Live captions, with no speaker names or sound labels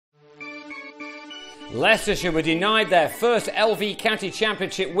Leicestershire were denied their first LV County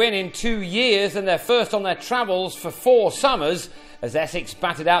Championship win in 2 years and their first on their travels for 4 summers as Essex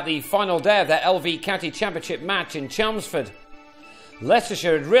battered out the final day of their LV County Championship match in Chelmsford.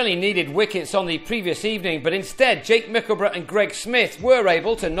 Leicestershire had really needed wickets on the previous evening, but instead Jake Mickleborough and Greg Smith were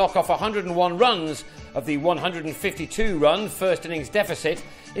able to knock off 101 runs of the 152-run first innings deficit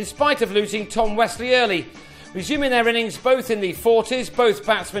in spite of losing Tom Wesley early. Resuming their innings both in the 40s, both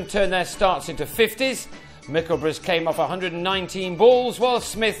batsmen turned their starts into 50s. Mickleborough's came off 119 balls, while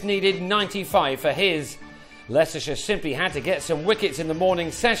Smith needed 95 for his. Leicestershire simply had to get some wickets in the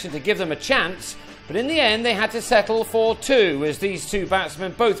morning session to give them a chance, but in the end they had to settle for 2 as these 2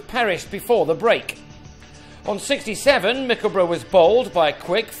 batsmen both perished before the break. On 67, Mickleborough was bowled by a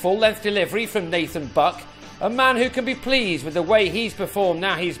quick, full-length delivery from Nathan Buck, a man who can be pleased with the way he's performed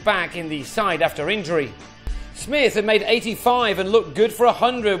now he's back in the side after injury. Smith had made 85 and looked good for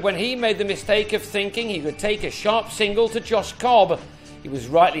 100 when he made the mistake of thinking he could take a sharp single to Josh Cobb. He was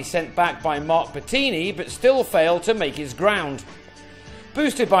rightly sent back by Mark Bettini but still failed to make his ground.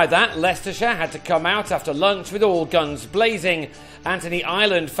 Boosted by that, Leicestershire had to come out after lunch with all guns blazing. Anthony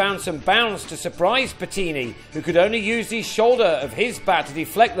Ireland found some bounce to surprise Bettini, who could only use the shoulder of his bat to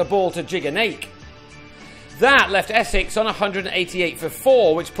deflect the ball to Jiganake. That left Essex on 188 for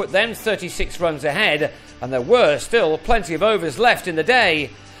 4, which put them 36 runs ahead, and there were still plenty of overs left in the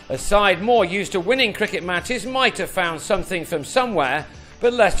day. A side more used to winning cricket matches might have found something from somewhere,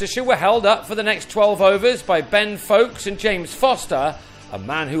 but Leicestershire were held up for the next 12 overs by Ben Foakes and James Foster, a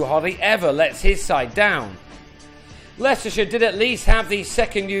man who hardly ever lets his side down. Leicestershire did at least have the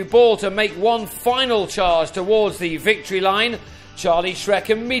second new ball to make one final charge towards the victory line. Charlie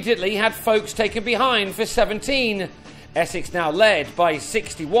Shrek immediately had Foakes taken behind for 17. Essex now led by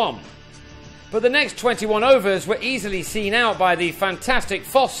 61. But the next 21 overs were easily seen out by the fantastic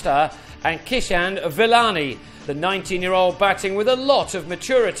Foster and Kishan Villani, the 19-year-old batting with a lot of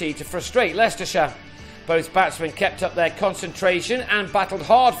maturity to frustrate Leicestershire. Both batsmen kept up their concentration and battled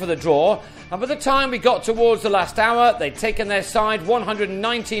hard for the draw, and by the time we got towards the last hour, they'd taken their side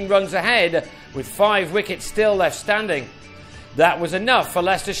 119 runs ahead with 5 wickets still left standing. That was enough for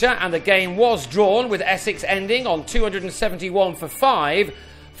Leicestershire, and the game was drawn, with Essex ending on 271 for 5,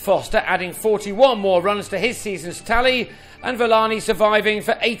 Foster adding 41 more runs to his season's tally, and Villani surviving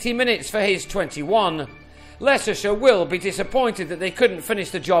for 80 minutes for his 21. Leicestershire will be disappointed that they couldn't finish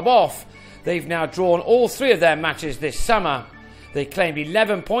the job off. They've now drawn all 3 of their matches this summer. They claimed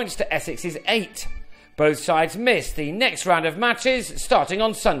 11 points to Essex's 8. Both sides missed the next round of matches starting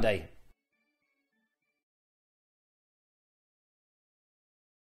on Sunday.